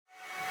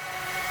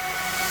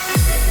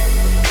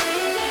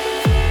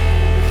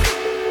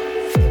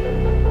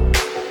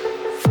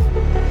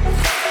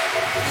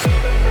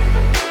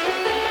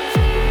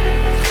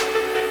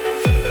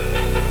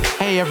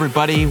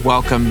everybody.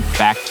 Welcome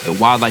back to the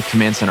Wildlife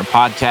Command Center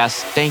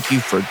podcast. Thank you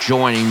for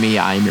joining me.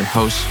 I am your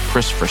host,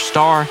 Christopher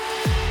Starr.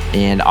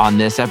 And on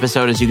this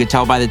episode, as you can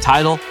tell by the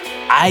title,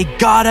 I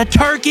got a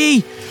turkey.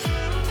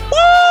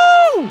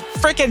 Woo!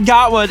 Freaking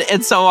got one.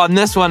 And so on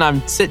this one,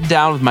 I'm sitting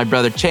down with my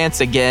brother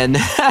Chance again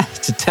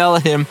to tell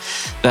him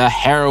the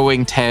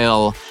harrowing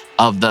tale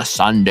of the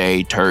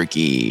Sunday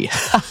turkey.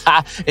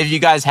 If you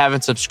guys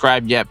haven't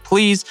subscribed yet,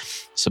 please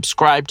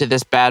subscribe to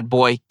this bad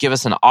boy. Give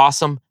us an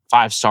awesome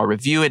 5-star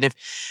review. And if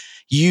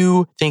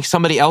you think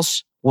somebody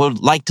else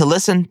would like to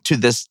listen to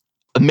this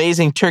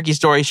amazing turkey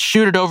story,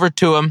 shoot it over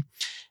to them.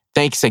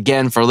 Thanks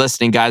again for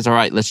listening, guys. All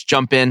right, let's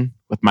jump in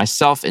with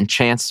myself and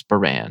Chance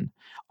Baran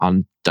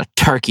on the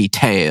turkey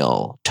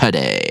tale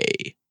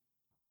today.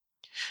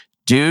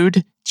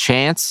 Dude,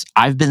 Chance,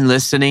 I've been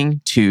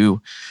listening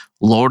to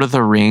Lord of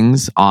the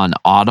Rings on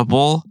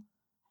Audible,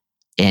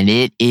 and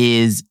it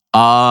is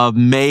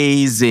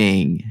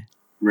amazing.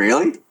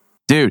 Really?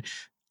 Dude,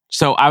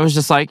 so I was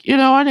just like,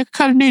 I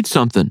kind of need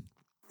something.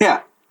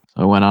 Yeah.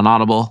 So I went on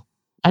Audible.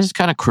 I just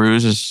kind of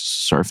cruised,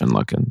 just surfing,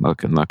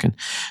 looking.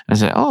 I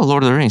said, oh,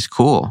 Lord of the Rings,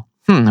 cool.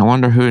 I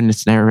wonder who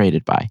it's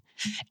narrated by.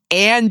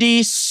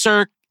 Andy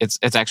Serkis.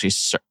 It's actually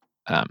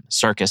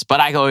Circus, but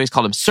I always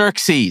call him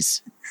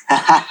Xerxes.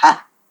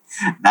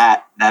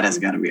 That is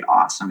going to be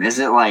awesome. Is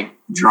it like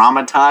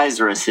dramatized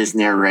or is his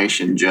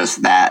narration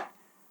just that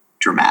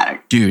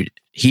dramatic? Dude,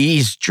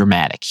 he's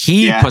dramatic.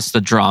 He puts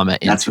the drama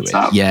into it.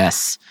 Up.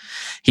 Yes.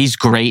 He's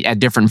great at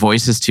different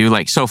voices too.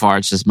 Like so far,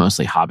 it's just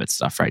mostly Hobbit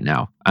stuff right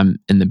now. I'm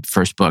in the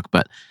first book,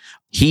 but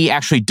he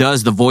actually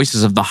does the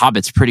voices of the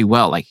Hobbits pretty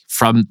well, like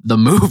from the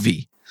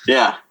movie.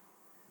 Yeah.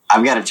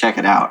 I've got to check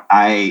it out.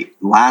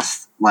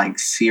 Last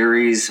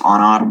series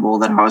on Audible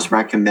that I was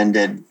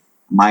recommended,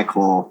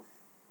 Michael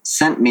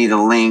sent me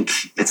the link.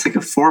 It's like a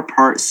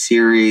 4-part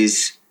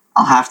series.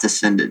 I'll have to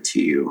send it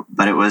to you,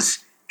 but it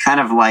was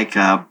kind of like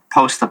a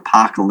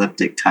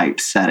post-apocalyptic type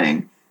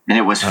setting. And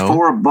it was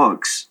 4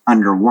 books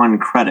under 1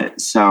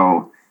 credit.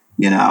 So,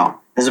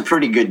 it's a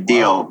pretty good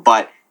deal. Wow.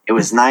 But it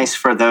was nice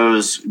for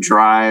those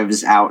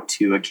drives out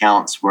to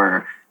accounts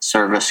where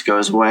service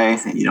goes away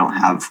and you don't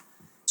have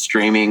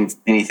streaming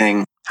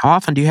anything. How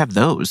often do you have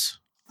those?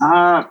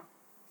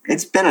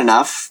 It's been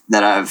enough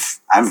that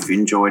I've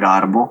enjoyed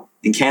Audible.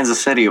 In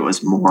Kansas City, it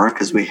was more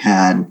because we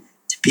had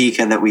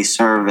Topeka that we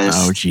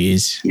serviced. Oh,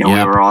 geez. We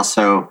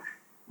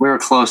were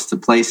close to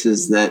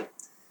places that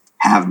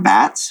have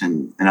bats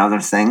and other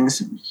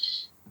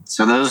things.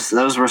 So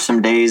those were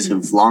some days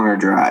of longer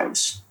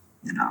drives,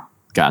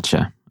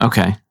 Gotcha.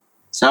 Okay.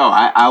 So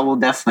I will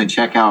definitely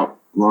check out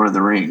Lord of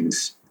the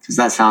Rings because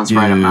that sounds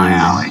right up my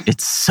alley.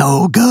 It's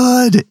so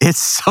good.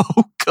 It's so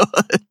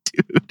good,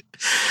 dude.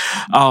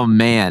 Oh,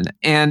 man.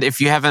 And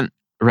if you haven't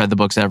read the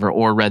books ever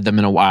or read them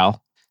in a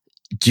while,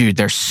 dude,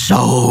 they're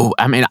so...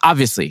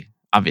 obviously,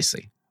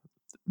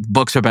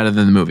 books are better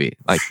than the movie.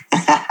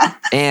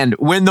 And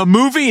when the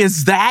movie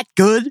is that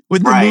good,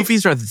 when the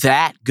movies are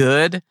that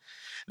good,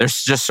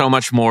 there's just so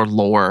much more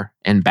lore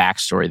and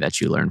backstory that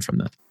you learn from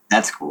them.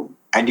 That's cool.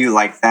 I do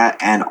like that.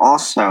 And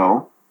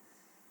also,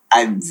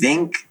 I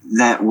think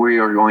that we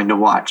are going to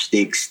watch the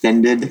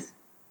extended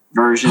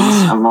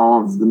versions of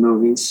all of the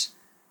movies.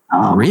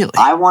 Really?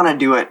 I want to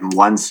do it in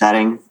one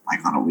setting,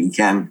 like on a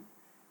weekend.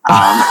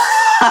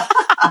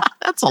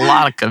 That's a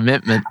lot of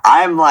commitment.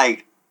 I'm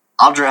like,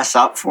 I'll dress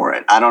up for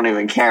it. I don't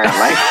even care.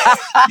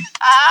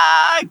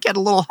 Get a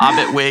little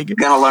Hobbit wig.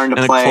 Gonna learn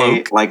to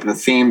play the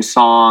theme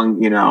song.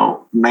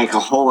 Make a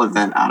whole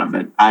event out of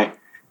it.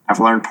 I've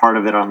learned part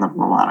of it on the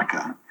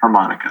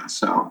harmonica.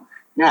 So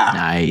yeah,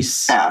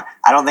 nice. Yeah,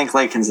 I don't think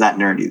Lakin's that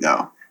nerdy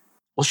though.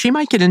 Well, she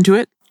might get into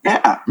it.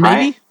 Yeah,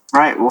 maybe.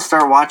 Right. We'll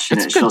start watching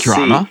it. She'll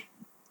drama. See.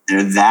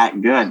 They're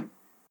that good.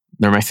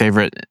 They're my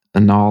favorite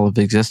in all of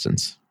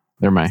existence.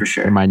 For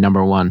sure. They're my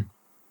number one.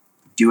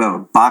 Do you have a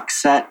box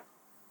set?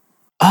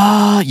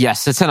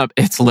 Yes,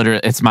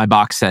 it's my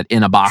box set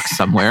in a box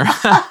somewhere.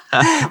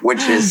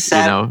 Which is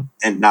set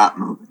and not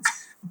moving.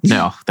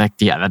 No, that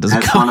doesn't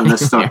That's come one of the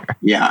stuff.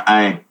 Yeah,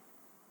 I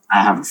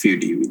have a few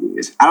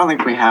DVDs. I don't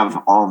think we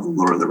have all of the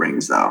Lord of the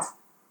Rings though.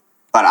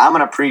 But I'm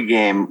gonna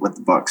pregame with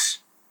the books.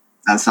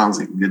 That sounds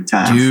like a good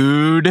time.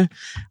 Dude,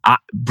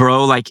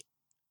 bro,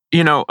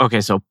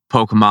 okay, so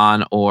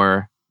Pokemon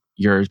or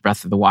yours,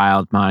 Breath of the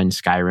Wild, mine,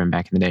 Skyrim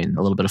back in the day, and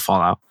a little bit of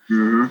Fallout.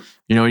 Mm-hmm.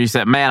 You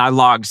said, man, I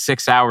logged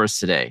 6 hours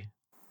today.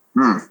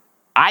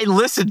 I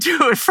listened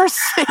to it for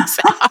 6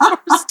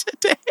 hours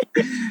today.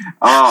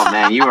 Oh,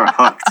 man, you were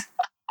hooked.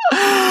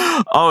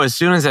 As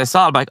soon as I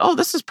saw it, I'm like, oh,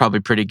 this is probably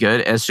pretty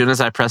good. As soon as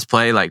I press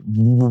play,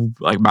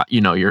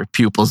 your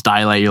pupils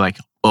dilate. You're like,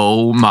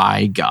 oh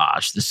my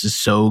gosh, this is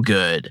so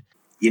good.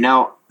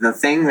 The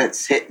thing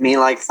that's hit me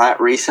like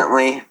that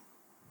recently,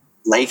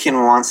 Lakin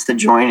wants to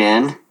join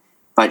in,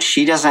 but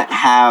she doesn't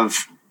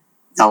have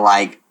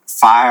the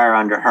fire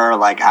under her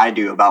like I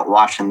do about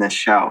watching this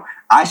show.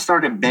 I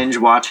started binge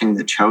watching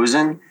The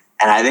Chosen,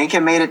 and I think it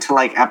made it to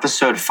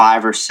episode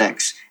 5 or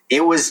 6.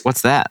 It was...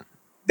 What's that?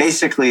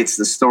 Basically, it's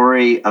the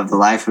story of the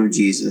life of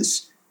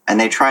Jesus and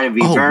they try to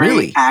be very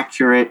really?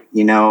 accurate,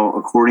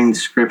 according to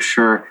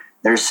scripture.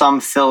 There's some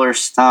filler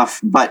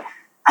stuff, but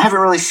I haven't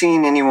really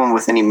seen anyone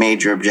with any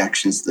major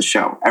objections to the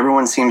show.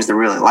 Everyone seems to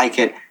really like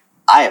it.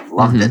 I have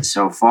loved it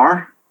so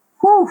far.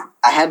 Whew.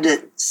 I had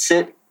to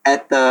sit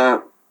at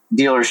the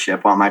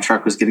dealership while my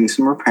truck was getting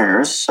some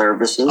repairs,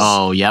 services.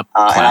 Oh, yep.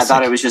 And I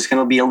thought it was just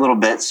going to be a little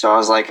bit. So I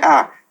was like,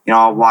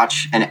 I'll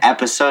watch an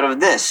episode of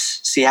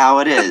this, see how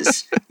it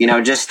is.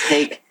 Just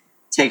take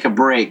a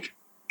break.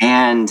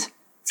 And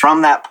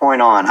from that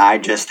point on, I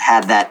just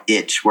had that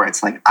itch where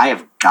it's like, I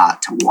have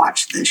got to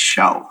watch this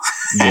show.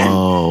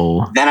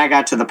 Whoa. Then I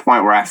got to the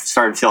point where I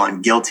started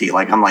feeling guilty.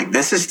 Like, I'm like,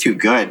 this is too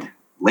good.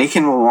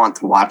 Lakin will want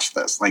to watch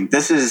this. Like,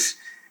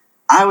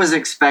 I was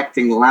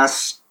expecting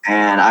less,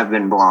 and I've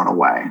been blown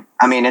away.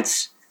 I mean,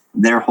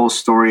 their whole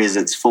story is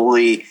it's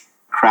fully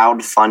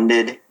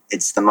crowd-funded.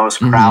 It's the most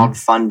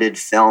crowd-funded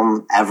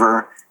film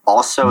ever.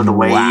 Also, the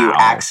way you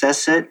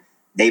access it,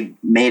 they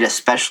made a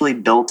specially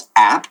built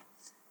app.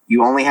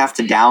 You only have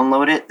to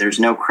download it. There's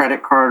no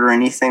credit card or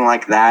anything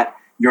like that.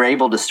 You're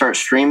able to start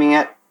streaming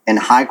it in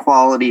high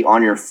quality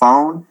on your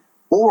phone,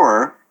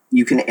 or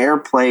you can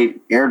AirPlay,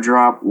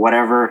 AirDrop,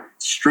 whatever,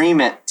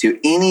 stream it to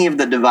any of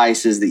the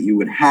devices that you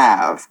would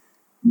have.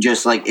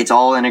 Just like it's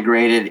all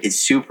integrated. It's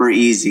super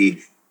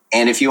easy.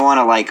 And if you want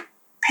to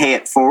pay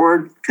it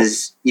forward,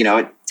 because,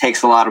 it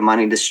takes a lot of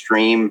money to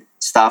stream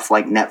stuff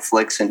like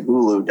Netflix and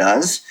Hulu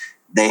does,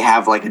 they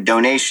have a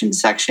donation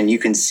section. You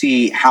can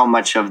see how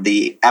much of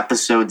the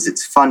episodes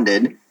it's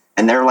funded,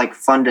 and they're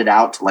funded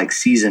out to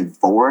season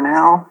 4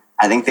 now.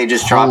 I think they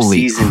just dropped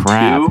season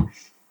 2,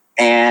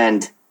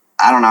 and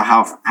I don't know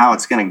how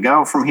it's going to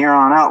go from here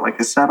on out. Like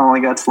I said, I only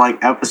got to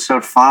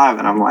episode 5,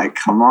 and I'm like,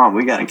 come on,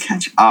 we got to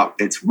catch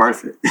up. It's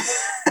worth it,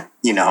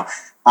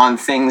 on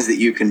things that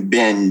you can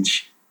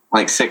binge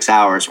 6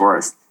 hours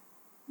worth.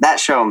 That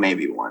show may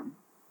be one.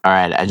 All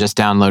right, I just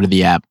downloaded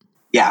the app.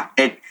 Yeah,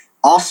 it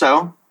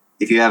also,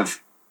 if you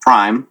have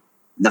Prime,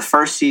 the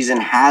first season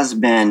has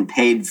been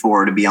paid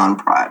for to be on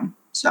Prime.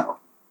 So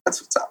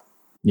that's what's up.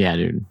 Yeah,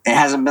 dude. It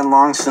hasn't been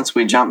long since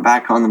we jumped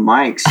back on the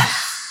mics.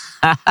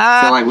 I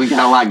feel like we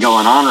got a lot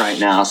going on right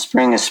now.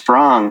 Spring has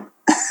sprung.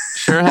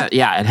 Sure.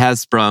 Yeah, it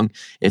has sprung.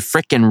 It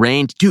frickin'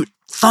 rained. Dude,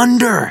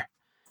 thunder.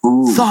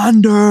 Ooh.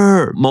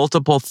 Thunder.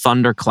 Multiple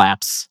thunder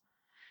claps.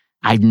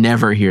 I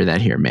never hear that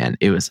here, man.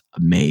 It was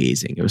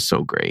amazing. It was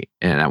so great.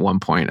 And at one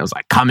point, it was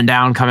coming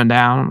down.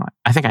 I'm like,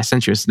 I think I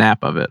sent you a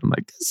snap of it. I'm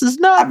like, this is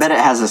nuts. I bet it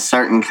has a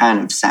certain kind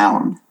of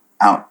sound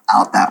out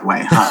that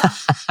way, huh?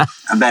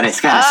 I bet it's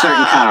got a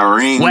certain kind of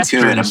ring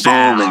Western to it, a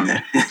boom in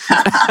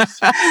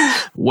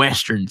it.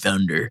 Western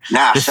thunder.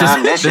 Nah,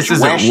 son, this is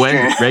isn't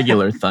Western.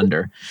 Regular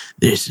thunder.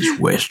 This is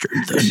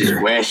Western thunder. This is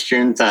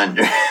Western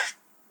thunder.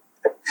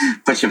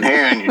 Put some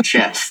hair on your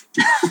chest.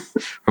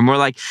 Or more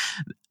like,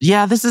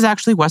 yeah, this is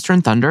actually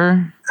Western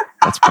thunder.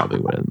 That's probably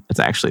what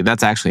it's actually.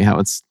 That's actually how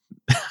it's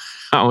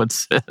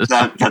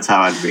That's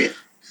how I'd read it.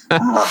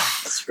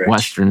 Oh, that's rich.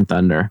 Western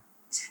thunder.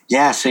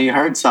 Yeah, so you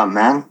heard something,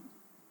 man.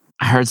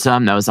 I heard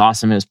something that was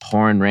awesome. It was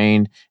pouring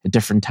rain at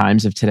different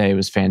times of today. It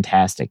was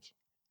fantastic.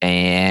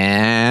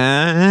 And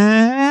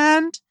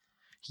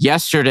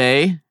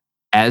yesterday,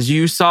 as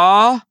you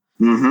saw,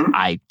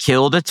 I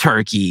killed a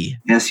turkey.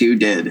 Yes, you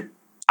did.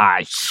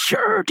 I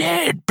sure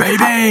did,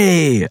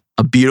 baby.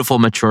 A beautiful,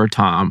 mature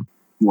Tom.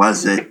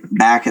 Was it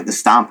back at the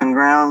stomping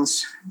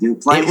grounds? New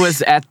place? It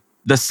was at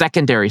the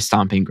secondary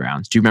stomping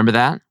grounds. Do you remember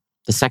that?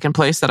 The second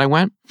place that I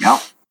went? Yep.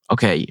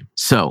 Okay,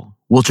 so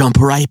we'll jump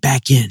right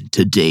back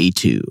into day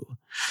 2.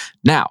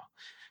 Now,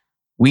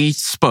 we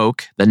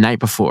spoke the night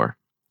before.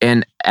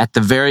 And at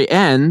the very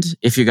end,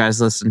 if you guys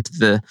listened to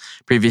the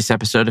previous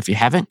episode, if you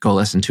haven't, go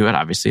listen to it.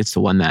 Obviously, it's the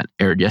one that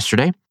aired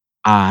yesterday.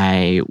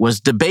 I was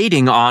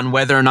debating on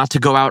whether or not to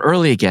go out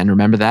early again.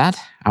 Remember that?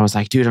 I was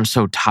like, dude, I'm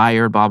so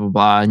tired, blah, blah,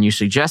 blah. And you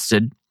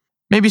suggested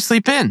maybe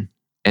sleep in.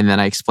 And then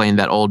I explained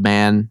that old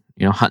man,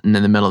 hunting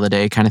in the middle of the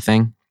day kind of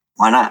thing.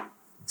 Why not?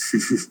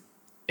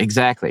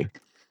 Exactly.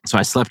 So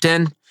I slept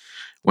in,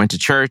 went to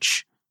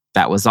church.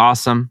 That was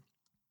awesome.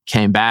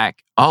 Came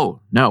back. Oh,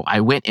 no,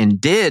 I went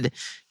and did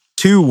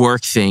 2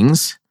 work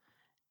things.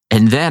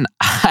 And then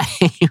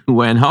I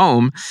went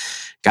home,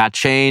 got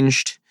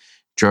changed,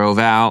 drove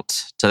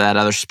out to that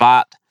other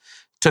spot,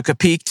 took a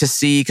peek to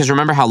see, because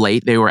remember how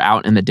late they were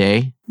out in the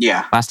day?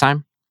 Yeah. Last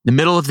time? The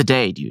middle of the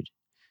day, dude.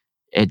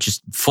 It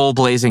just full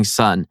blazing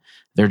sun.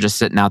 They're just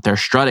sitting out there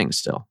strutting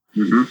still.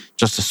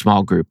 Just a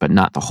small group, but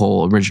not the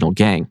whole original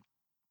gang.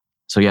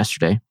 So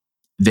yesterday,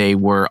 they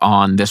were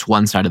on this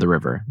one side of the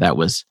river that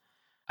was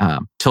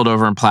tilled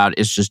over and plowed.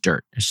 It's just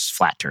dirt. It's just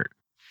flat dirt.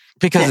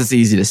 Because it's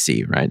easy to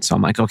see, right? So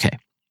I'm like, okay.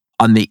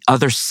 On the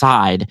other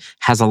side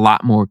has a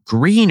lot more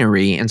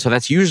greenery. And so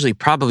that's usually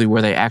probably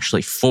where they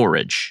actually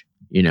forage,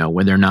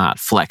 when they're not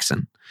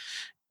flexing.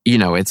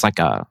 It's like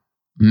a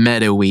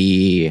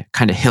meadowy,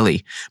 kind of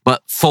hilly,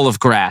 but full of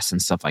grass and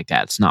stuff like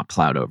that. It's not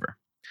plowed over.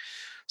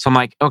 So I'm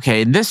like,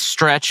 okay, this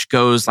stretch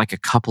goes like a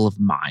couple of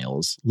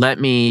miles. Let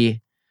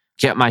me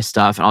get my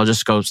stuff and I'll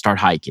just go start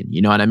hiking.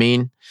 You know what I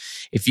mean?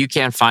 If you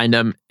can't find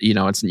them,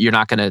 you're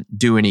not going to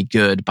do any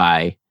good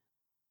by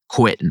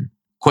quitting.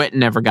 Quitting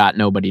never got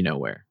nobody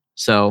nowhere.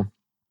 So I'm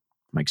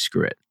like,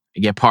 screw it. I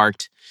get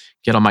parked,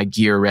 get all my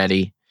gear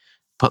ready,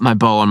 put my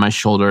bow on my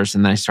shoulders,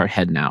 and then I start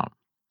heading out.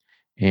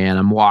 And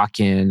I'm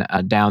walking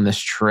down this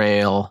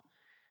trail,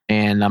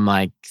 and I'm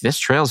like, this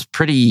trail's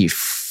pretty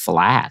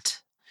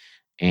flat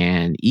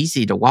and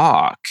easy to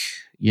walk.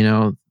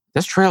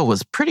 This trail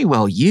was pretty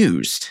well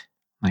used.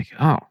 I'm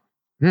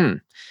like,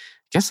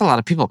 guess a lot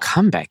of people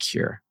come back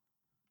here.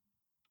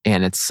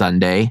 And it's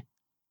Sunday,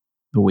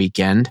 the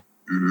weekend.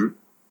 Mm-hmm.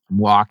 I'm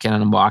walking.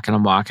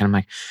 I'm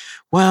like,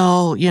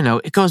 well,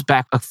 it goes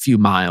back a few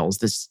miles.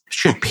 This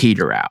should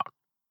peter out.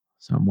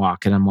 So I'm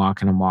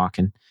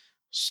walking.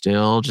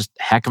 Still just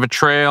heck of a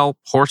trail,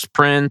 horse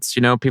prints,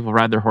 people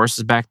ride their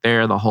horses back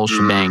there, the whole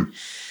shebang.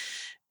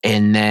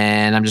 And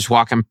then I'm just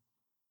walking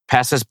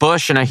past this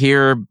bush and I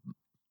hear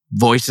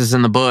voices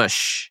in the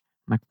bush.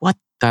 I'm like, what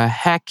the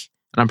heck?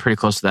 And I'm pretty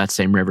close to that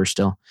same river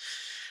still.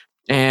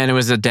 And it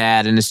was a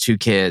dad and his 2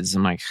 kids.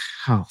 I'm like,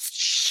 oh,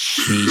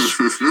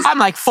 sheesh. I'm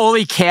like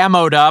fully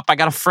camoed up. I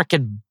got a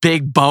freaking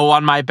big bow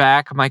on my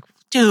back. I'm like,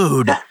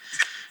 dude.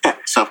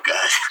 So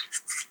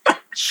good.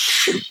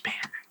 Shoot, man.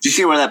 Did you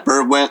see where that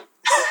bird went?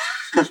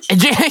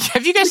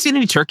 Have you guys seen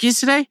any turkeys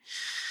today?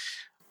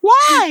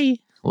 Why?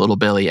 Little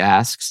Billy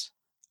asks.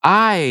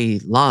 I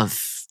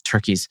love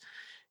turkeys.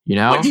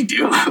 What did you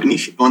do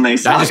when they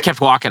saw I just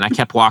kept walking. I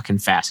kept walking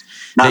fast.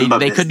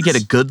 They couldn't get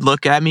a good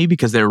look at me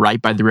because they were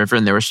right by the river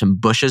and there were some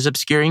bushes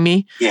obscuring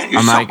me. Yeah,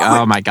 I'm like,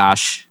 oh my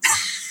gosh.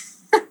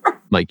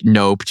 Like,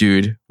 nope,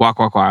 dude. Walk.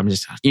 I'm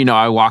just,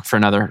 I walk for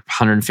another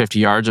 150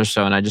 yards or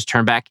so and I just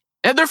turn back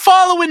and they're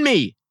following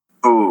me.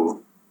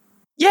 Oh.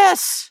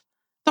 Yes.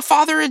 The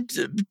father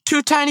and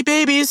 2 tiny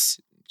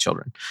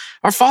children,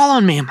 are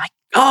following me. I'm like,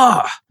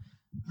 oh.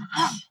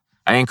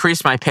 I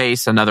increased my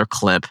pace another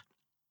clip.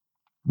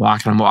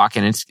 I'm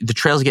walking. The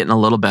trail's getting a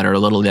little better, a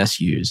little less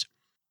used.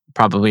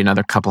 Probably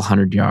another couple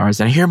 100 yards.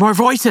 And I hear more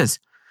voices.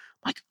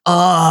 I'm like,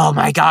 oh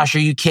my gosh, are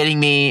you kidding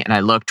me? And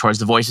I look towards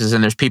the voices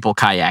and there's people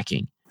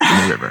kayaking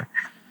in the river.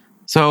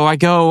 So I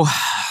go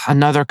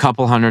another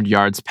couple 100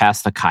 yards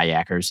past the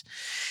kayakers.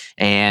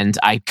 And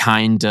I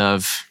kind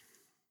of...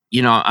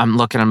 I'm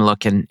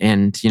looking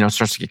and, it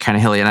starts to get kind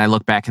of hilly. And I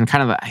look back and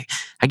kind of,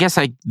 I guess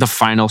the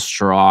final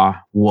straw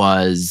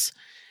was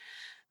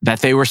that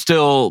they were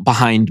still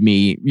behind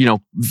me,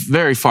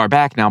 very far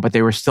back now, but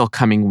they were still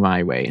coming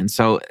my way. And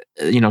so,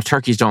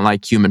 turkeys don't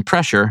like human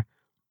pressure.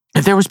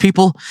 If there was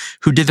people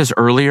who did this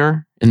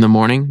earlier in the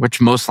morning,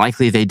 which most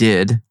likely they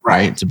did,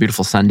 right? It's a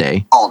beautiful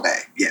Sunday. All day,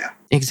 yeah.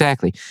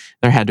 Exactly.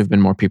 There had to have been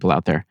more people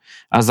out there.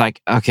 I was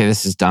like, okay,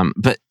 this is dumb.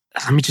 But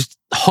let me just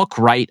hook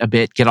right a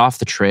bit, get off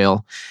the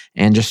trail,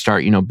 and just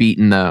start,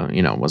 beating the,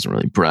 it wasn't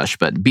really brush,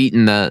 but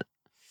beating the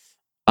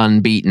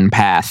unbeaten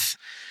path.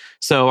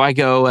 So I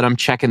go and I'm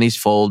checking these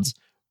folds.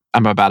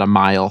 I'm about a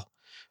mile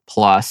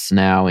plus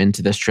now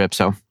into this trip.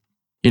 So,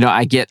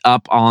 I get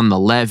up on the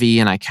levee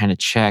and I kind of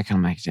check. And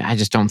I'm like, I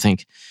just don't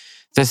think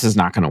this is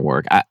not going to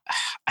work. I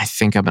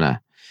think I'm going to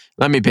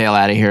let me bail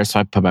out of here. So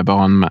I put my bow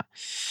on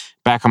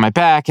back on my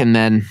back and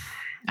then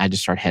I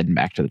just start heading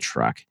back to the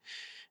truck.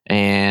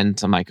 And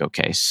I'm like,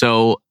 okay,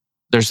 so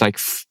there's like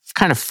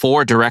kind of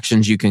 4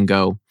 directions you can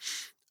go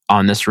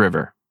on this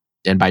river.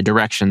 And by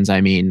directions,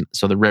 I mean,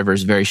 so the river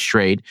is very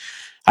straight.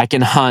 I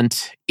can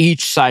hunt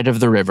each side of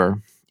the river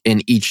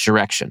in each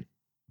direction,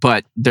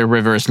 but the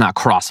river is not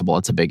crossable.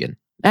 It's a big one.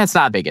 And it's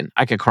not a big one.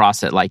 I could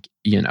cross it like,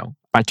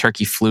 my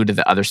turkey flew to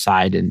the other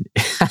side and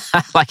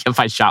like if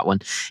I shot one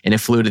and it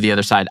flew to the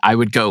other side, I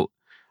would go.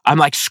 I'm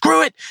like,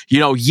 screw it,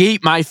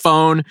 yeet my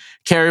phone,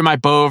 carry my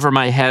bow over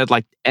my head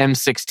like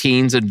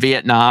M16s in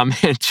Vietnam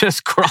and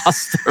just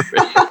cross the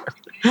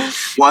river.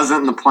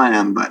 Wasn't the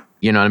plan, but...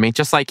 You know what I mean?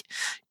 Just like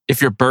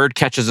if your bird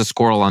catches a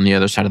squirrel on the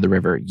other side of the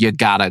river, you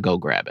gotta go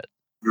grab it.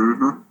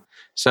 Mm-hmm.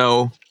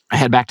 So I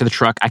head back to the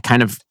truck.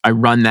 I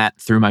run that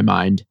through my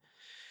mind.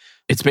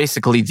 It's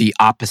basically the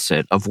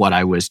opposite of what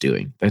I was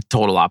doing. The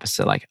total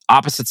opposite, like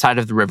opposite side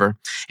of the river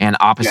and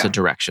opposite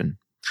direction.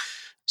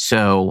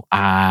 So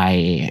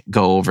I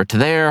go over to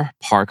there,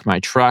 park my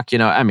truck.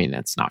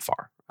 It's not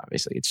far.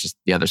 Obviously, it's just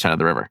the other side of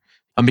the river.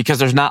 Because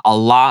there's not a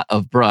lot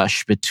of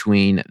brush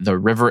between the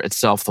river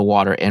itself, the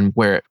water, and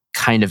where it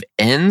kind of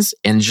ends,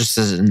 and just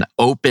as an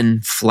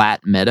open,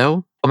 flat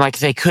meadow. I'm like,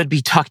 they could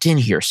be tucked in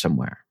here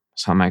somewhere.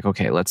 So I'm like,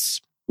 okay,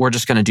 we're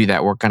just going to do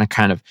that. We're going to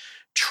kind of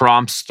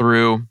tromps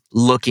through,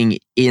 looking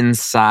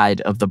inside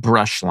of the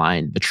brush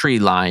line, the tree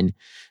line,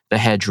 the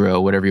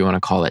hedgerow, whatever you want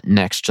to call it,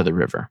 next to the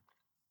river.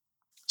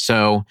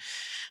 So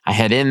I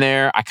head in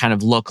there. I kind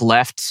of look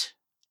left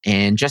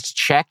and just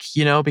check,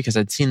 because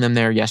I'd seen them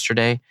there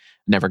yesterday.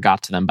 Never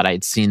got to them, but I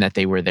had seen that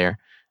they were there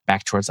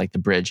back towards like the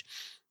bridge.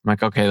 I'm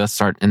like, okay, let's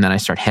start. And then I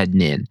start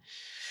heading in.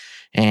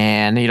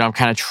 And, I'm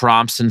kind of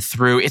trompsing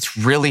through. It's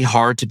really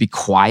hard to be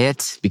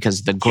quiet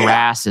because the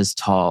grass is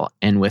tall.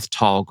 And with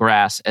tall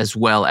grass, as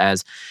well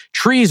as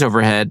trees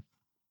overhead,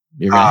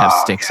 you're going to have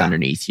sticks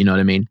underneath. You know what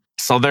I mean?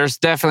 So there's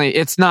definitely,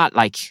 it's not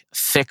like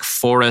thick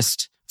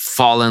forest,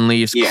 fallen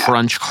leaves,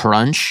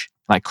 crunch,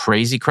 like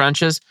crazy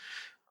crunches.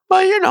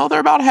 But, they're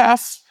about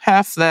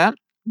half that.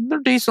 they're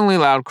decently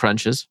loud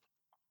crunches.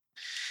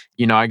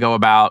 I go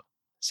about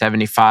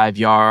 75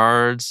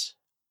 yards.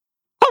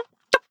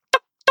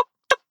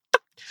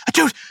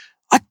 Dude,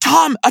 a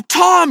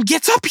Tom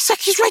gets up.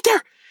 He's right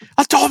there.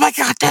 Oh my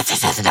God,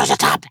 there's a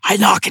Tom. I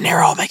knock an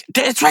arrow.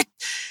 It's right.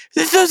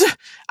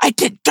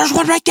 There's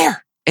one right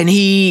there. And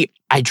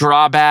I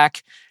draw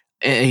back.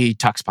 He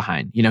tucks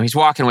behind. He's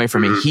walking away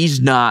from me. He's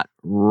not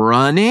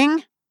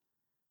running,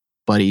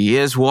 but he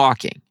is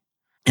walking.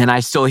 And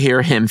I still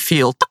hear him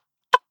feel,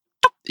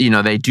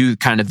 they do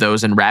kind of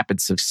those in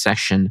rapid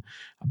succession,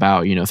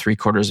 about,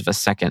 3/4 of a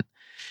second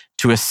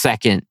to a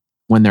second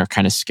when they're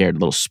kind of scared, a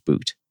little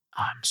spooked.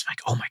 I'm just like,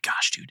 oh my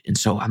gosh, dude. And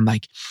so I'm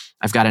like,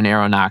 I've got an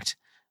arrow knocked.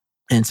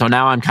 And so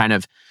now I'm kind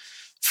of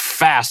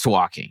fast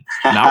walking,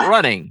 not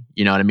running,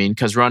 you know what I mean?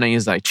 Because running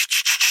is like,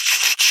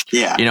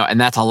 yeah, and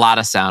that's a lot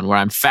of sound. Where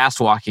I'm fast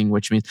walking,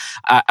 which means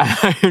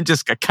I'm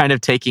just kind of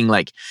taking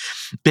like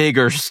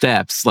bigger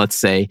steps, let's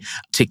say,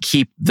 to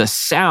keep the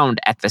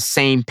sound at the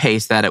same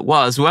pace that it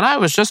was when I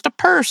was just a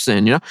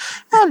person.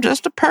 I'm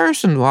just a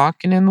person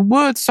walking in the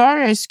woods.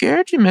 Sorry, I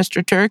scared you,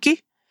 Mr.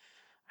 Turkey.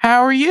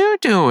 How are you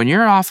doing?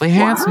 You're an awfully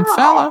handsome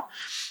fellow.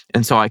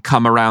 And so I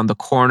come around the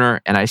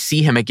corner and I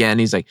see him again.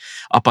 He's like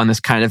up on this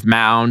kind of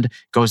mound,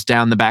 goes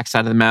down the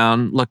backside of the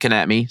mound, looking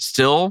at me,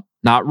 still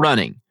not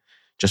running.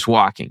 Just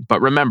walking.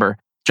 But remember,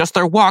 just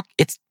their walk,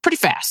 it's pretty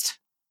fast.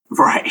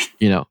 Right.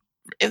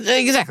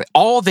 Exactly.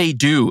 All they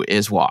do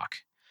is walk.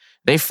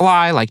 They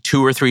fly like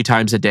 2 or 3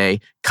 times a day,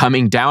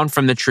 coming down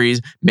from the trees,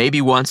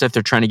 maybe once if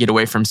they're trying to get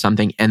away from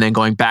something, and then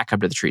going back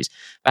up to the trees.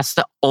 That's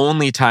the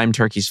only time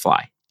turkeys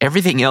fly.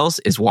 Everything else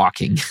is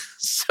walking.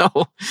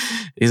 So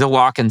he's a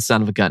walking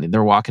son of a gun.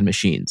 They're walking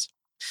machines.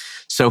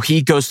 So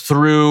he goes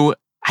through.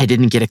 I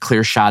didn't get a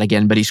clear shot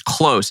again, but he's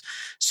close.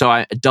 So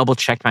I double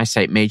checked my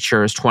sight, made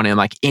sure it's 20. I'm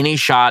like, any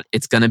shot,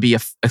 it's gonna be a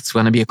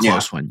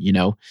close one,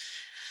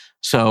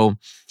 So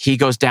he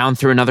goes down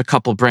through another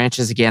couple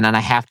branches again, and I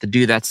have to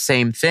do that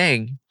same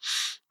thing.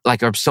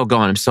 Like I'm still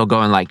going.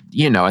 Like,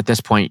 at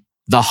this point,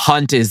 the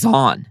hunt is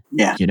on.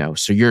 Yeah.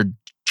 So you're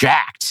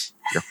jacked,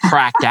 you're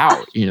cracked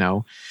out.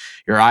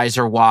 Your eyes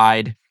are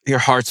wide, your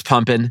heart's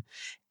pumping.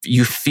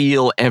 You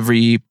feel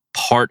every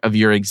part of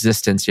your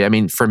existence. I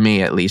mean, for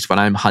me at least, when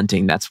I'm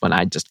hunting, that's when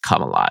I just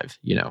come alive,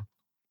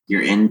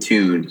 You're in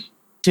tune.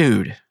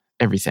 Dude,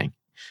 everything.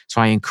 So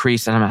I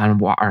increase and I'm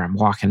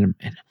walking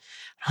and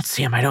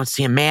I don't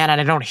see him, man, and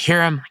I don't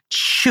hear him.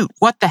 Shoot,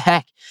 what the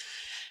heck?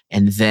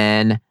 And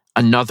then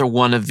another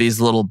one of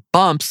these little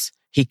bumps,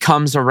 he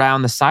comes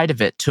around the side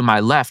of it to my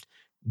left,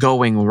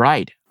 going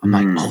right. I'm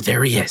like, oh,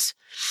 there he is.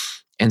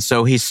 And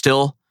so he's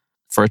still,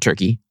 for a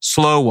turkey,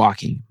 slow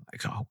walking.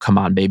 Like, oh, come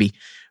on, baby.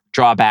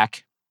 Draw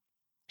back.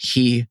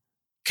 He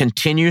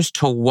continues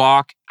to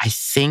walk. I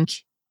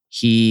think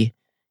he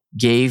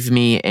did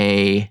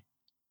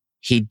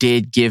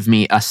give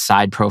me a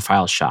side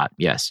profile shot.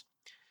 Yes.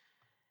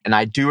 And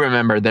I do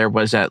remember there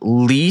was at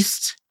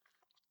least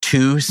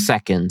 2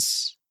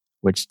 seconds,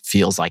 which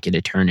feels like an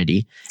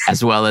eternity,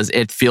 as well as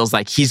it feels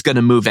like he's going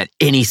to move at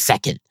any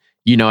second.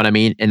 You know what I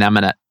mean? And I'm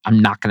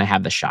not going to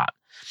have the shot.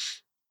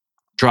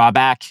 Draw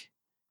back,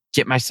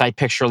 get my sight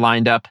picture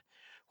lined up,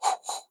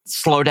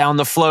 slow down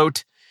the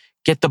float,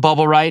 get the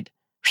bubble right,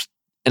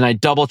 and I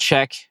double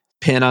check,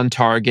 pin on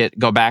target,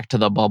 go back to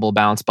the bubble,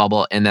 bounce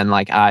bubble, and then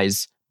like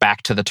eyes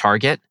back to the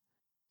target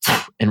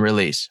and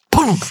release.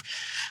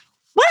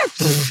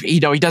 He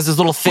does his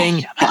little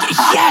thing.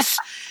 Yes,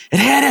 it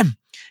hit him.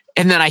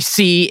 And then I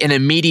see an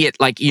immediate,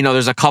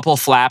 there's a couple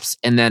flaps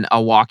and then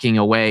a walking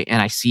away,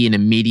 and I see an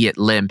immediate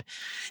limp.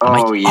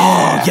 Oh, yeah.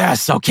 Oh,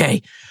 yes,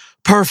 okay,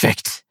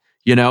 perfect,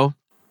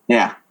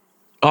 Yeah.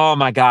 Oh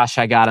my gosh,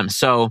 I got him.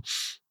 So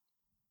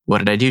what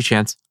did I do,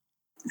 Chance?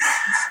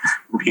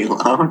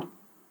 Reload.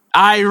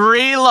 I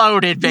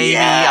reloaded, baby.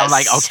 Yes. I'm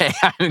like, okay,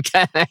 I'm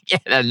gonna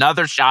get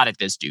another shot at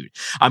this dude.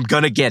 I'm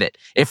gonna get it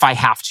if I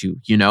have to,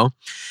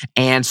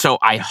 And so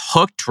I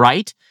hooked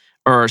right,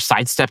 or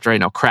sidestepped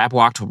right, crab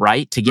walked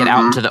right to get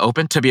out into the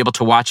open to be able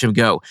to watch him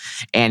go.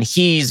 And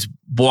he's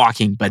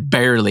walking, but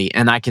barely.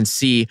 And I can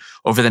see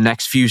over the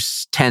next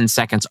 10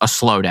 seconds, a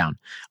slowdown,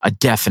 a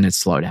definite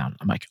slowdown.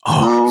 I'm like,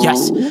 oh,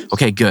 yes.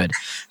 Okay, good.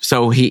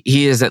 So he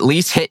is at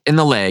least hit in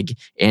the leg,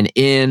 and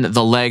in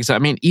the legs. I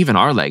mean, even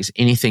our legs,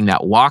 anything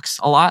that walks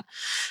a lot,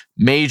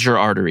 major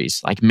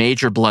arteries, like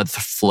major blood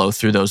flow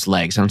through those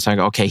legs. And I'm saying,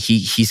 okay,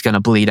 he's going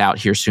to bleed out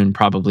here soon,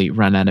 probably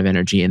run out of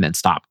energy and then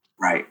stop.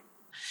 Right.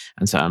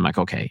 And so I'm like,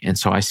 okay. And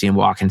so I see him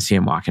walking.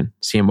 I'm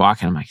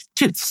like,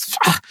 dude,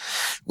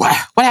 what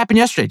happened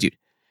yesterday, dude?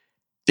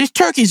 These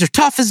turkeys are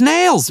tough as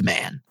nails,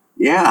 man.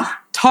 Yeah.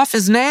 Tough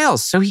as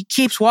nails. So he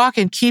keeps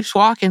walking.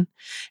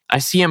 I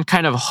see him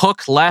kind of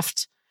hook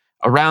left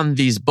around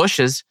these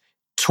bushes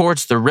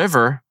towards the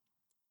river.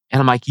 And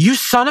I'm like, you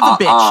son of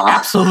a bitch.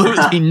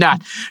 Absolutely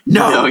not.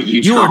 No,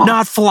 you are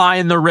not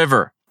flying the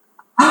river.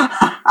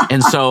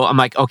 And so I'm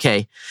like,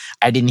 okay,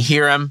 I didn't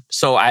hear him.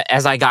 So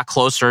as I got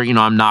closer,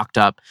 I'm knocked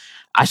up.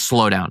 I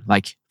slow down,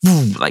 like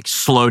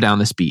slow down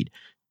the speed,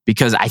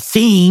 because I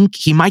think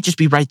he might just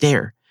be right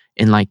there.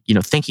 and like,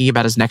 thinking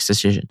about his next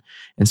decision.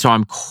 And so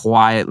I'm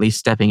quietly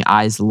stepping,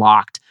 eyes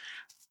locked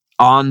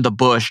on the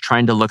bush,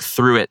 trying to look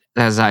through it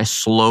as I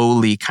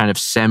slowly kind of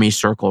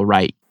semicircle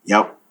right.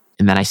 Yep.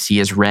 And then I see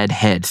his red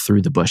head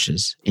through the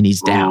bushes and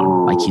he's down,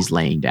 Ooh. like he's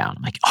laying down.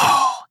 I'm like,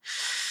 oh,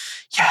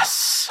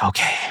 yes,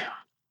 okay.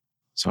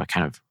 So I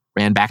kind of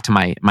ran back to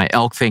my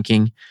elk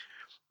thinking,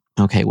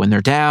 okay, when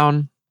they're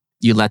down,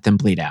 you let them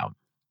bleed out.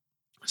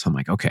 So I'm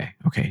like, okay.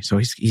 So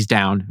he's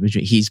down.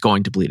 He's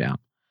going to bleed out.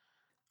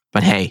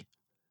 But hey,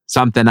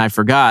 something I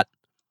forgot.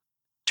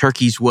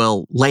 Turkeys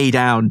will lay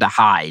down to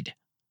hide.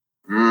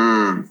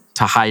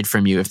 To hide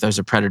from you if there's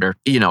a predator.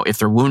 If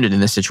they're wounded in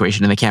this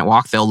situation and they can't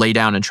walk, they'll lay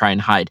down and try and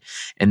hide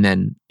and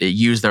then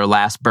use their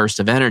last burst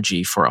of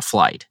energy for a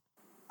flight.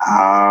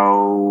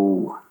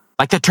 Oh.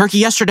 Like the turkey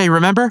yesterday,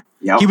 remember?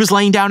 Yep. He was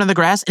laying down in the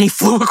grass and he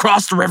flew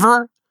across the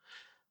river.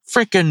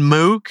 Frickin'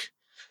 mook.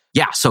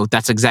 Yeah, so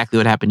that's exactly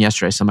what happened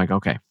yesterday. So I'm like,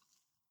 okay,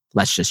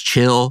 let's just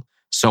chill.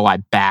 So I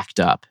backed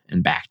up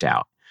and backed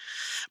out.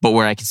 But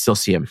where I could still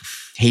see him,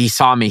 he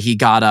saw me, he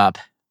got up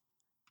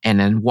and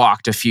then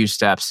walked a few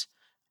steps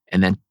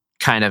and then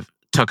kind of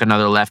took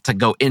another left to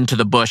go into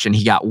the bush, and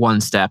he got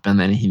one step and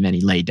then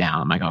he laid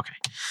down. I'm like, okay,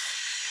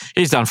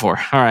 he's done for.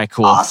 All right,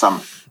 cool. Awesome.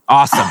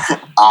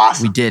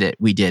 We did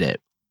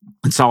it.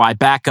 And so I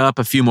back up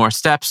a few more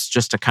steps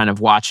just to kind of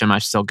watch him.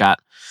 I've still got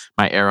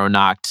my arrow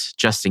knocked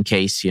just in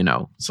case,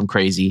 some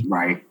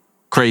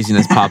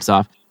craziness pops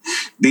off.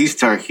 These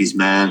turkeys,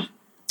 man.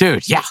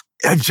 Dude, yeah.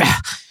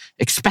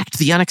 Expect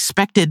the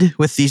unexpected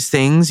with these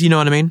things, you know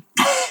what I mean?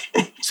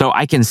 So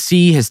I can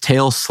see his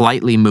tail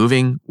slightly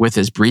moving with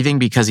his breathing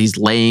because he's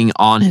laying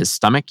on his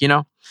stomach,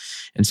 And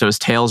so his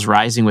tail's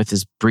rising with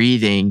his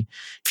breathing.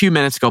 A few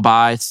minutes go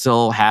by, it's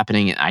still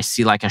happening. I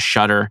see like a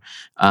shudder,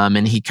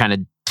 and he kind of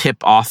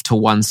tip off to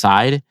one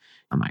side.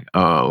 I'm like,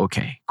 oh,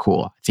 okay,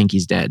 cool. I think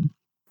he's dead.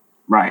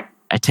 Right.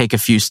 I take a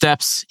few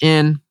steps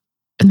in,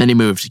 and then he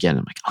moved again.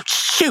 I'm like, oh,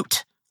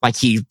 shoot. Like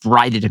he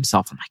righted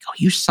himself. I'm like, oh,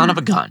 you son of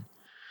a gun.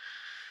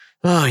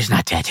 Oh, he's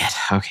not dead yet.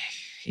 Okay.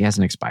 He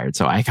hasn't expired.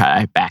 So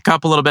I back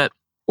up a little bit,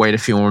 wait a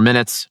few more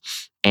minutes,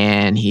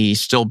 and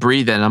he's still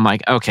breathing. I'm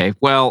like, okay,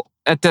 well,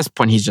 at this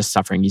point, he's just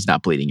suffering. He's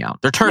not bleeding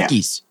out. They're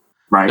turkeys. Yeah.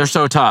 Right. They're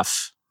so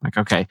tough. Like,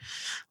 okay,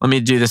 let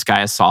me do this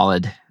guy a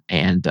solid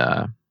and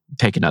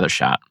take another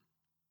shot.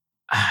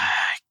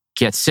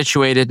 Get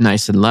situated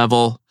nice and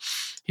level.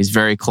 He's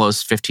very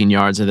close, 15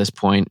 yards at this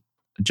point.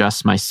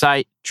 Adjust my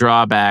sight,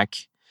 draw back.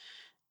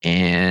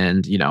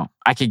 And,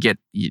 I could get,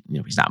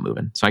 he's not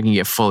moving. So I can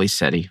get fully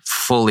steady,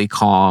 fully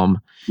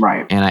calm.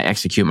 Right. And I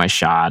execute my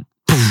shot.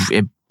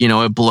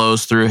 It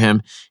blows through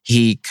him.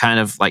 He kind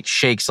of like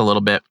shakes a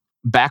little bit,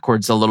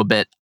 backwards a little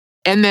bit,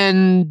 and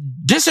then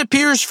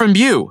disappears from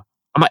view.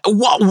 I'm like,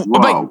 whoa. I'm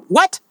like,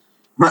 what?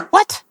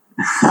 What?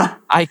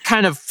 I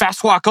kind of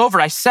fast walk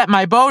over. I set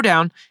my bow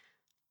down.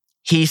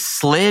 He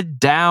slid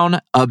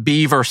down a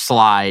beaver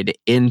slide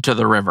into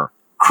the river.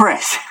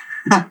 Chris.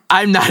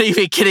 I'm not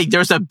even kidding.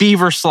 There's a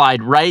beaver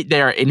slide right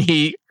there, and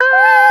he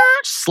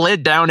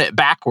slid down it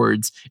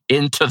backwards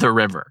into the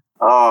river.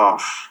 Oh.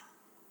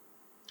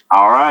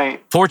 All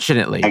right.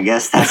 Fortunately. I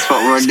guess that's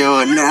what we're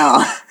doing now.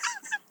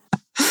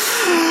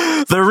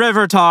 The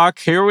river talk.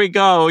 Here we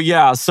go.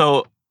 Yeah.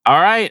 So,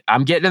 all right.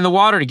 I'm getting in the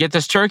water to get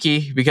this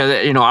turkey because,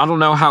 I don't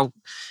know how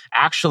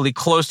actually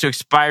close to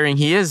expiring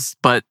he is,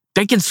 but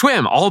they can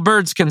swim. All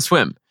birds can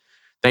swim.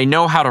 They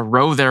know how to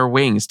row their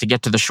wings to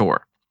get to the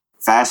shore.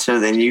 Faster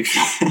than you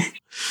can.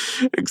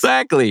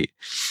 Exactly.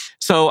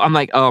 So I'm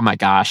like, oh my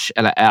gosh.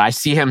 And I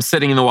see him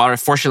sitting in the water.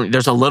 Fortunately,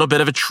 there's a little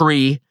bit of a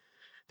tree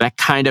that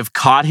kind of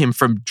caught him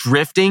from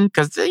drifting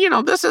because,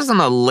 this isn't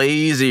a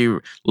lazy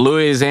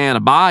Louisiana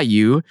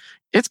bayou.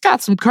 It's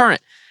got some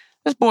current.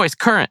 This boy's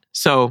current.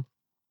 So I'm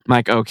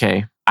like,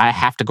 okay, I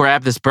have to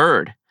grab this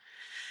bird.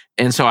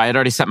 And so I had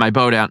already set my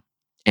bow down.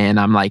 And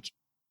I'm like,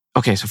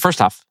 okay, so first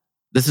off,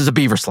 this is a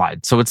beaver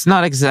slide. So it's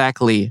not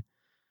exactly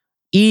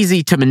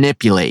easy to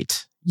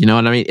manipulate. You know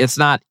what I mean? It's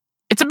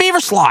a beaver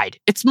slide.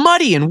 It's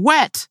muddy and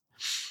wet.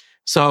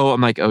 So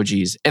I'm like, oh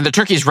geez. And the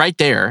turkey's right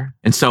there.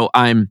 And so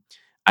I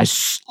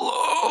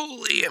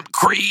slowly am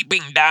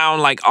creeping down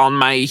like on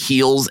my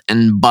heels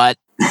and butt,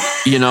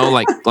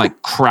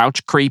 like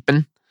crouch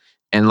creeping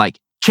and like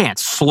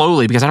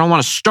slowly because I don't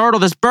want to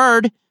startle this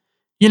bird,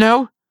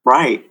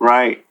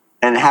 Right.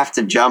 And have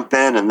to jump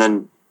in and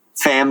then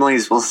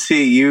families will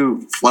see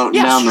you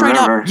floating down the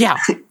river. Up. Yeah.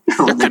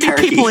 There could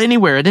be people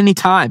anywhere at any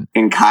time.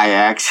 In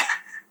kayaks.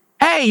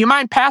 Hey, you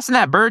mind passing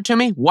that bird to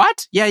me?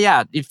 What?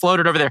 Yeah. He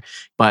floated over there.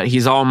 But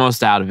he's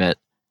almost out of it.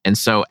 And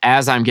so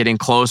as I'm getting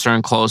closer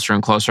and closer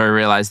and closer, I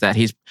realize that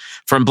he's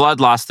from blood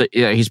loss.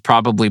 He's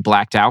probably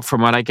blacked out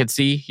from what I could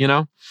see,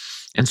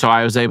 And so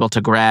I was able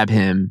to grab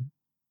him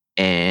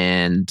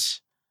and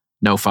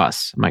no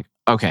fuss. I'm like,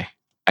 okay.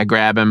 I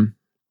grab him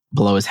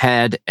below his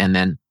head and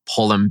then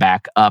pull him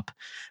back up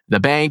the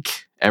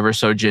bank ever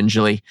so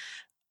gingerly.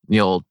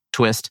 The old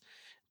twist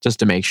just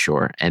to make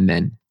sure. And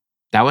then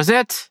that was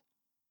it.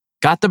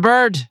 Got the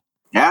bird.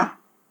 Yeah.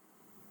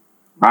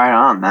 Right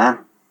on, man.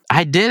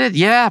 I did it,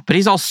 yeah, but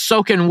he's all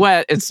soaking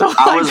wet. And so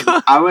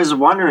I was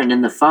wondering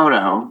in the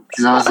photo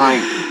because I was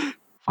like,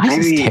 why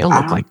does his tail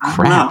look like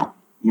crap?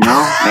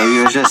 Maybe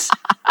it was just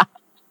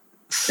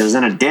it was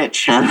in a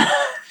ditch.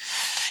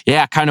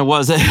 Yeah, kind of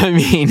was. I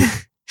mean,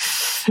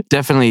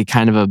 definitely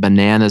kind of a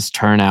bananas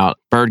turnout.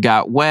 Bird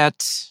got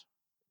wet,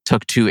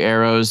 took 2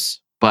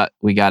 arrows, but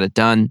we got it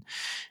done.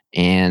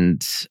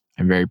 And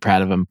I'm very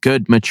proud of him.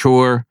 Good,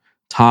 mature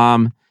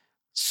Tom.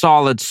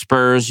 Solid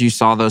spurs. You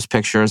saw those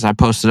pictures. I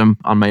posted them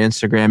on my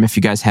Instagram. If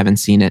you guys haven't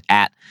seen it,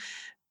 at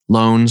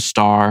Lone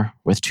Star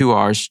with 2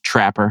 R's,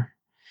 Trapper.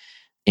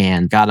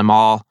 And got them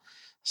all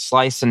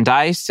sliced and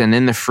diced and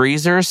in the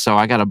freezer. So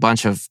I got a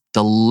bunch of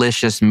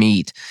delicious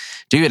meat.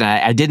 Dude,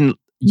 I didn't,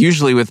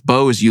 usually with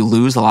bows, you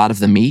lose a lot of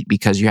the meat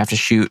because you have to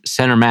shoot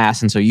center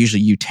mass. And so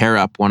usually you tear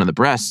up one of the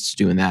breasts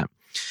doing that.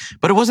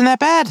 But it wasn't that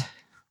bad.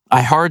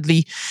 I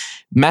hardly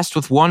messed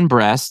with one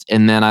breast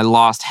and then I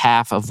lost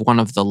half of one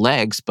of the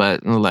legs,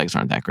 but the legs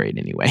aren't that great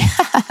anyway.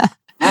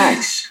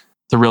 Nice.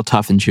 They're real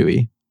tough and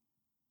chewy.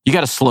 You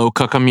got to slow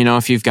cook them,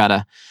 if you've got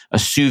a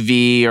sous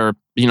vide or,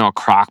 a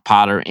crock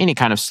pot or any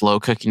kind of slow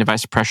cooking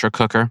device, pressure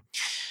cooker.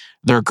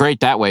 They're great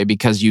that way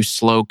because you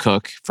slow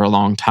cook for a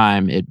long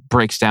time. It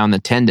breaks down the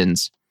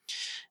tendons.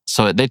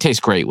 So they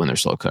taste great when they're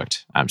slow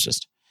cooked. I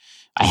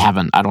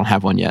don't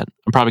have one yet.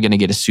 I'm probably going to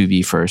get a sous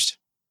vide first.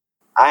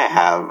 I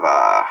have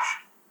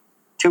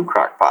 2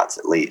 crock pots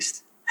at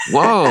least.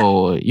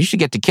 Whoa, you should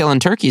get to killing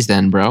turkeys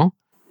then, bro.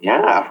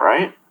 Yeah,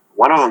 right?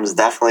 One of them is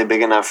definitely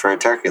big enough for a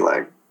turkey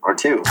leg. Or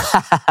 2.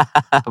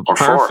 Or 4.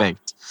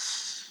 Perfect.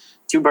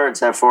 2 birds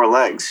have 4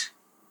 legs.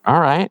 All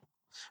right.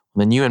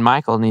 Well, then you and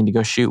Michael need to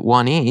go shoot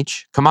 1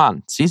 each. Come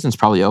on, season's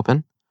probably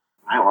open.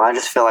 All right, well, I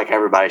just feel like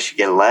everybody should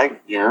get a leg.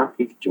 You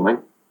could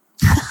join.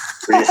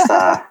 We just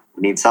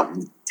we need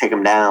something to take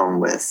them down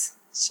with.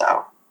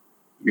 So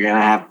you're going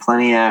to have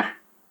plenty of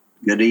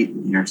good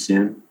eating here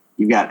soon.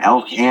 You've got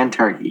elk and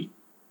turkey.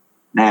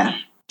 Man.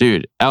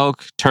 Dude,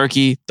 elk,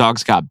 turkey,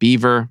 dogs got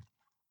beaver.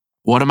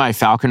 One of my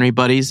falconry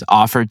buddies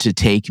offered to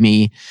take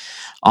me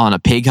on a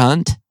pig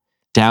hunt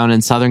down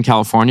in Southern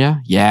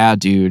California. Yeah,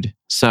 dude.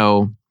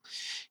 So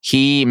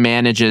he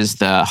manages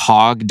the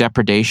hog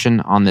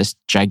depredation on this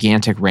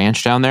gigantic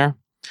ranch down there.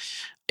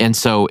 And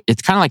so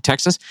it's kind of like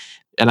Texas.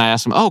 And I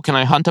asked him, "Oh, can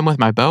I hunt them with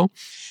my bow?"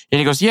 And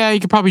he goes, "Yeah, you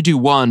could probably do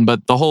 1,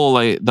 but the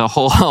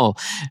whole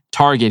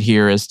target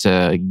here is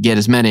to get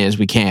as many as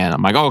we can."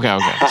 I'm like, okay.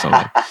 So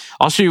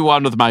I'll shoot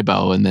 1 with my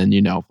bow, and then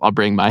I'll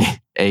bring my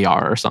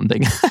AR or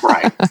something.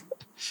 Right.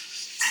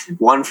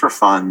 1 for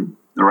fun,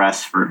 the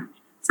rest for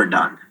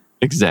done.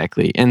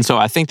 Exactly. And so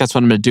I think that's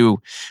what I'm going to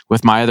do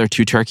with my other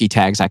 2 turkey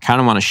tags. I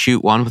kind of want to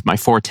shoot 1 with my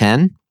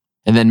 410,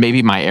 and then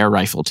maybe my air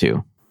rifle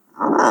too.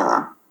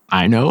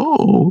 I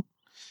know.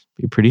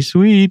 Be pretty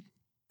sweet.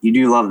 You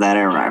do love that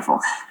air rifle.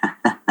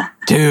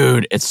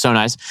 Dude, it's so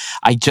nice.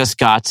 I just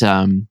got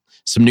some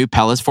new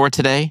pellets for it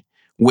today,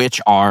 which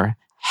are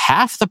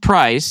half the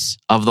price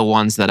of the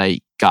ones that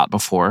I got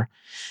before.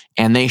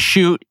 And they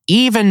shoot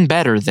even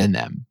better than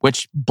them,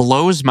 which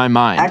blows my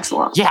mind.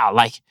 Excellent. Yeah,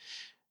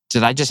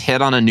 did I just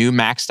hit on a new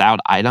maxed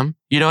out item?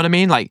 You know what I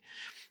mean?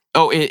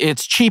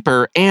 It's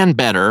cheaper and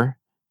better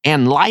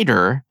and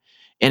lighter,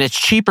 and it's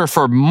cheaper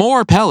for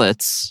more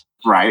pellets.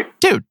 Right.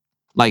 Dude,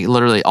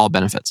 literally all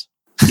benefits.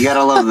 You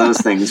gotta love those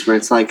things where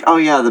it's like, oh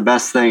yeah, the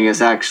best thing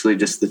is actually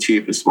just the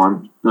cheapest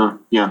one.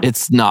 Yeah.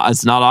 It's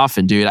not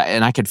often, dude.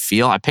 I could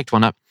feel, I picked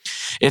one up.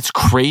 It's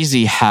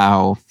crazy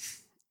how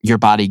your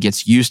body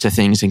gets used to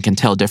things and can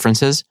tell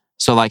differences.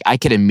 So I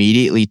could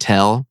immediately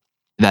tell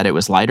that it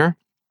was lighter.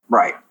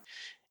 Right.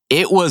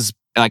 It was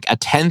like a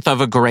 1/10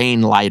 of a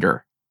grain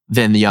lighter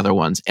than the other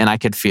ones. And I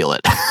could feel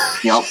it.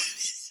 Yep.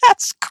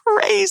 That's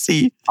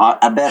crazy.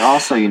 I bet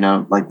also,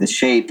 the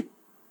shape,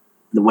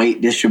 the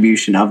weight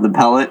distribution of the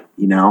pellet,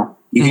 you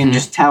can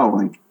just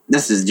tell,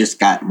 this has just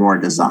got more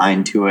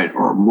design to it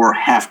or more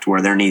heft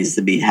where there needs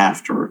to be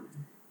heft or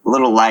a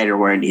little lighter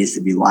where it needs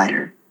to be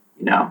lighter,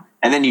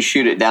 And then you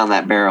shoot it down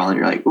that barrel and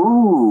you're like,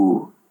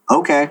 ooh,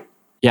 okay.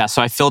 Yeah,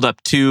 so I filled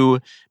up 2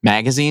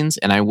 magazines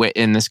and I went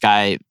in this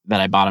guy that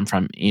I bought him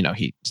from,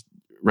 he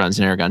runs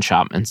an air gun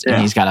shop and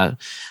he's got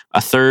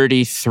a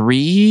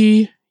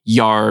 33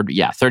 yard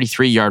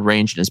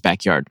range in his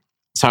backyard.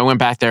 So I went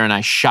back there and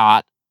I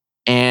shot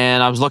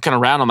and I was looking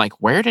around. I'm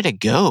like, where did it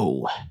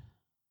go?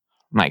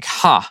 I'm like,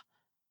 a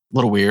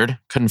little weird.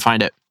 Couldn't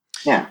find it.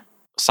 Yeah.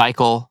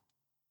 Cycle,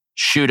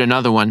 shoot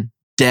another one,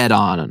 dead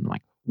on. And I'm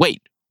like,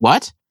 wait,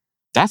 what?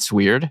 That's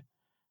weird.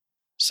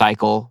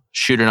 Cycle,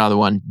 shoot another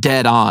one,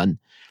 dead on.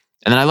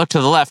 And then I looked to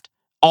the left.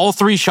 All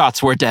 3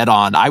 shots were dead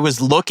on. I was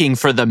looking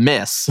for the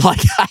miss. I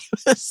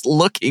was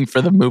looking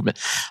for the movement.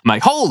 I'm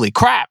like, holy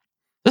crap.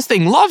 This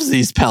thing loves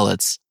these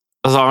pellets.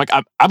 So I'm like,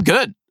 I'm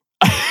good.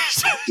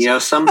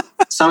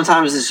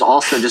 Sometimes it's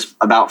also just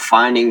about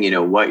finding,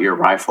 what your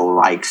rifle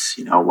likes,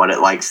 what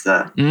it likes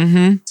to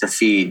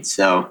feed.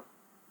 So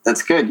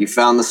that's good. You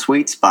found the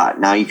sweet spot.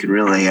 Now you can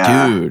really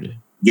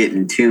get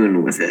in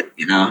tune with it,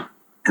 and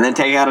then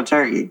take out a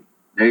turkey.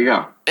 There you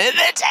go.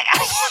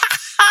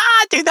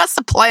 Dude, that's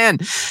the plan.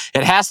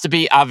 It has to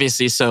be,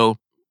 obviously. So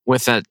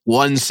with a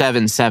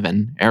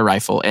 177 air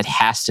rifle, it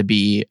has to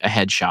be a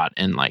headshot,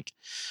 and like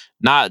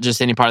not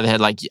just any part of the head.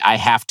 Like I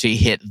have to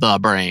hit the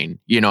brain.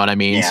 You know what I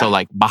mean? Yeah. So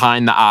like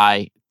behind the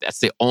eye, that's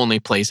the only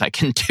place I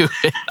can do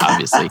it.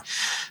 Obviously,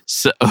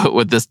 so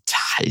with this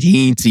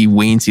teensy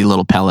weensy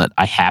little pellet,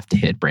 I have to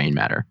hit brain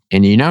matter.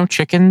 And you know,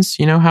 chickens.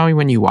 You know how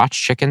when you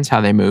watch chickens,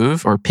 how they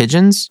move, or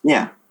pigeons.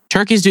 Yeah.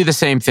 Turkeys do the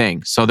same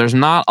thing. So there's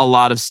not a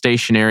lot of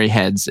stationary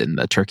heads in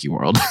the turkey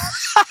world.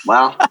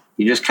 Well,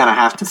 you just kind of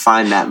have to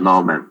find that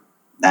moment,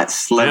 that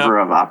sliver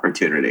of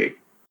opportunity.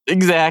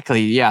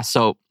 Exactly. Yeah.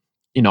 So,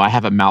 you know, I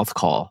have a mouth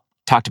call.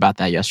 Talked about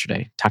that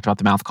yesterday. Talked about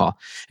the mouth call.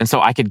 And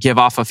so I could give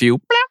off a few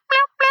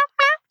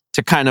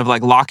to kind of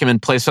like lock them in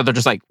place. So they're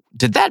just like,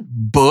 did that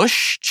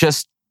bush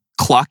just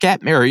cluck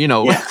at me? Or, you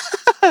know,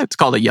 it's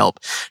called a yelp.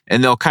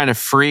 And they'll kind of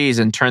freeze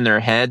and turn their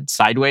head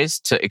sideways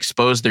to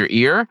expose their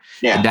ear.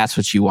 Yeah. And that's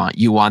what you want.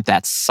 You want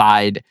that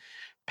side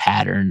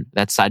pattern,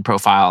 that side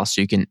profile,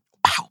 so you can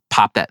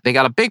pop that. They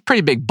got a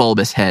pretty big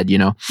bulbous head, you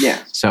know?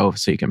 Yeah. So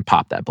you can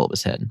pop that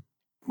bulbous head.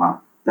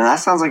 Wow. Now that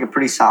sounds like a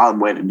pretty solid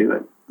way to do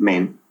it. I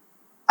mean,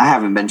 I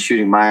haven't been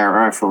shooting my air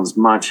rifle as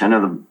much. I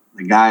know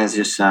the guys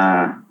just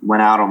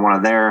went out on one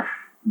of their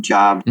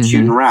jobs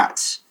shooting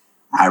rats.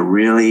 I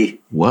really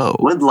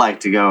would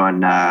like to go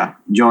and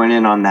join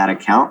in on that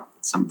account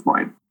at some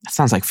point. That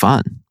sounds like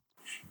fun.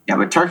 Yeah,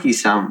 but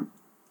turkeys sound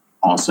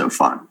also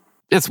fun.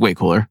 It's way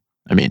cooler.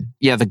 I mean,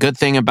 yeah, the good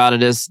thing about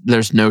it is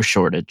there's no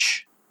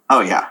shortage.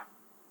 Oh, yeah.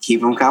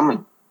 Keep them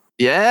coming.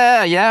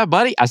 Yeah,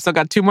 buddy. I still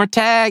got 2 more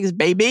tags,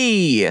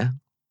 baby.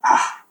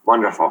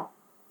 Wonderful.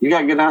 You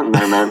got good hunting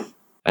there, man.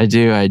 I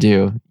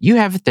do. You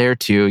have it there,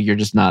 too. You're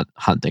just not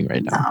hunting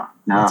right now.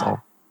 No. That's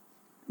all.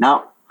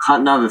 No,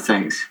 hunting other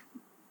things.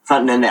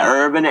 Hunting in the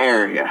urban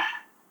area.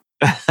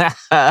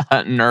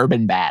 Hunting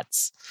urban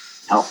bats.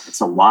 Oh,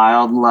 it's a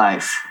wild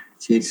life.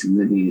 Chasing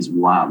the D's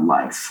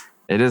wildlife.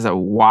 It is a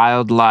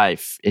wild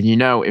life. And you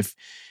know, if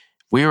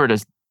we were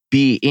to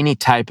be any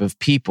type of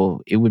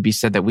people, it would be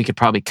said that we could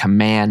probably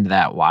command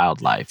that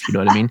wildlife. You know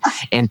what I mean?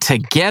 And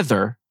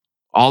together,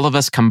 all of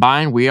us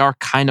combined, we are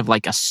kind of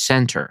like a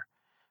center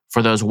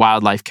for those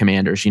wildlife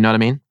commanders. You know what I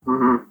mean?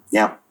 Mm-hmm.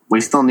 Yeah.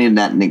 We still need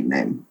that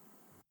nickname.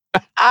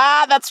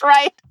 That's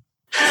right.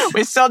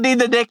 We still need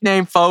the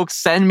nickname, folks.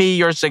 Send me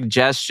your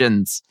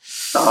suggestions.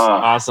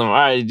 Awesome. All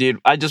right, dude.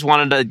 I just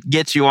wanted to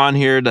get you on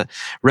here to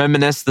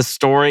reminisce the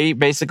story,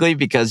 basically,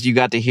 because you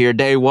got to hear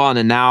day 1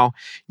 and now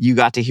you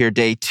got to hear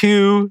day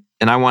 2,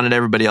 and I wanted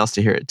everybody else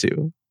to hear it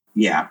too.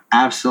 Yeah,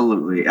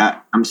 absolutely.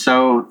 I'm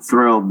so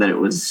thrilled that it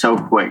was so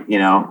quick. You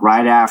know,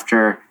 right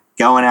after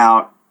going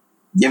out,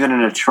 giving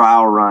it a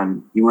trial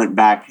run, you went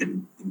back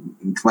and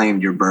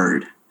claimed your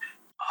bird.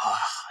 Oh,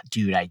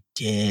 dude, I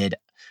did.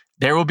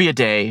 There will be a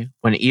day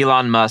when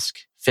Elon Musk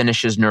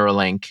finishes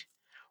Neuralink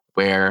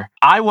where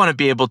I want to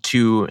be able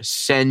to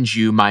send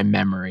you my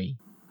memory.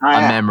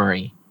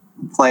 Memory.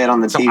 Play it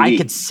on the TV. So I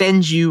could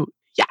send you,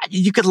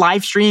 you could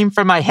live stream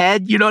from my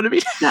head. You know what I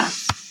mean? Yeah.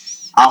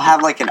 I'll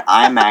have like an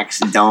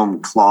IMAX dome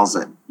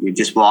closet. You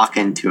just walk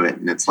into it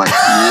and it's like,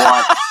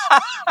 what?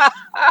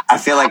 I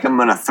feel like I'm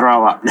going to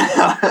throw up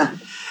now. An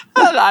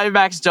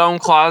IMAX dome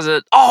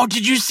closet. Oh,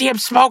 did you see him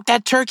smoke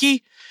that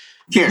turkey?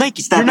 Here, Lake,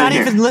 you're not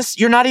even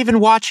listening. You're not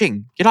even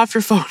watching. Get off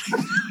your phone.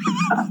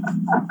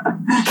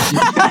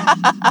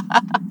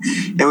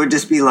 It would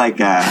just be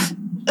like a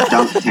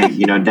dunk tank,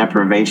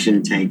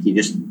 deprivation tank. You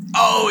just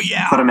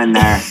put them in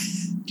there,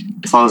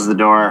 close the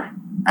door.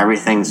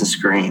 Everything's a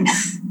screen.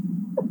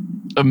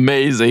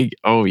 Amazing.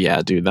 Oh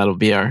yeah, dude, that'll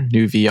be our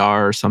new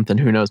VR or something.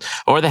 Who knows?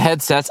 Or the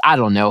headsets. I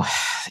don't know.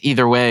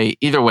 Either way,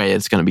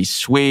 it's gonna be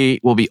sweet.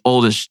 We'll be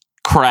old as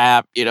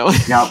crap.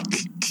 Yep.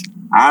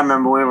 I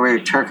remember we were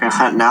turkey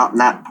hunting out in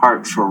that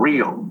park for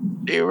real.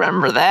 Do you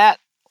remember that?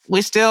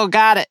 We still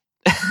got it.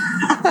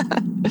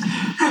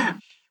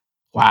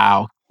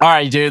 Wow. All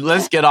right, dude,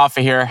 let's get off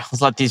of here. Let's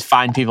let these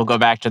fine people go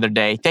back to their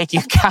day. Thank you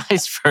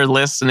guys for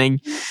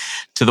listening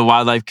to the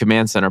Wildlife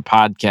Command Center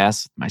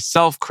podcast.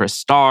 Myself, Chris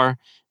Starr,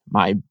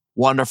 my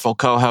wonderful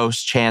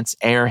co-host, Chance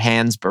Air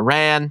Hands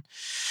Baran,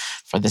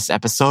 for this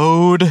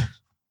episode.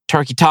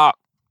 Turkey Talk.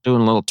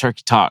 Doing a little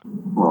turkey talk.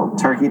 Well,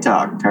 turkey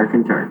talk, turk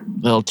and turk.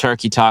 Little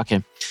turkey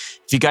talking.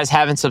 If you guys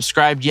haven't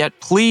subscribed yet,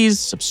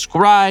 please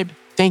subscribe.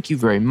 Thank you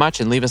very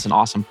much, and leave us an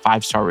awesome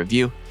 5-star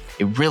review.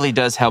 It really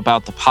does help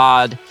out the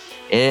pod.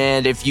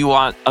 And if you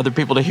want other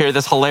people to hear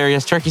this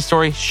hilarious turkey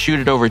story, shoot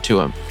it over to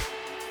them.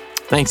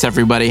 Thanks,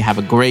 everybody. Have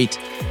a great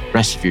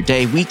rest of your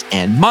day, week,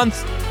 and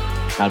month.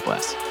 God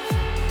bless.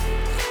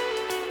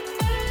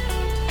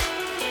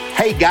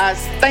 Hey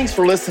guys, thanks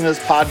for listening to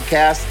this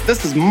podcast.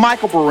 This is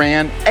Michael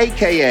Baran,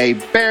 aka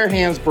Bare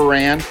Hands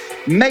Baran.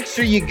 Make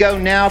sure you go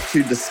now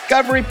to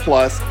Discovery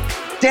Plus,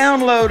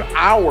 download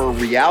our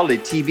reality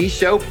TV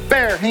show,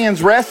 Bare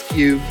Hands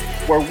Rescue,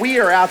 where we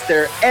are out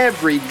there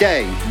every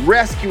day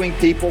rescuing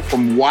people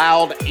from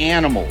wild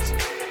animals.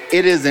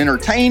 It is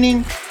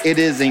entertaining, it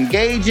is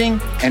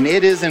engaging, and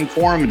it is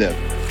informative.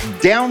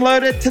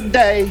 Download it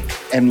today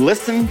and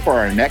listen for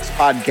our next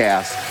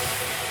podcast.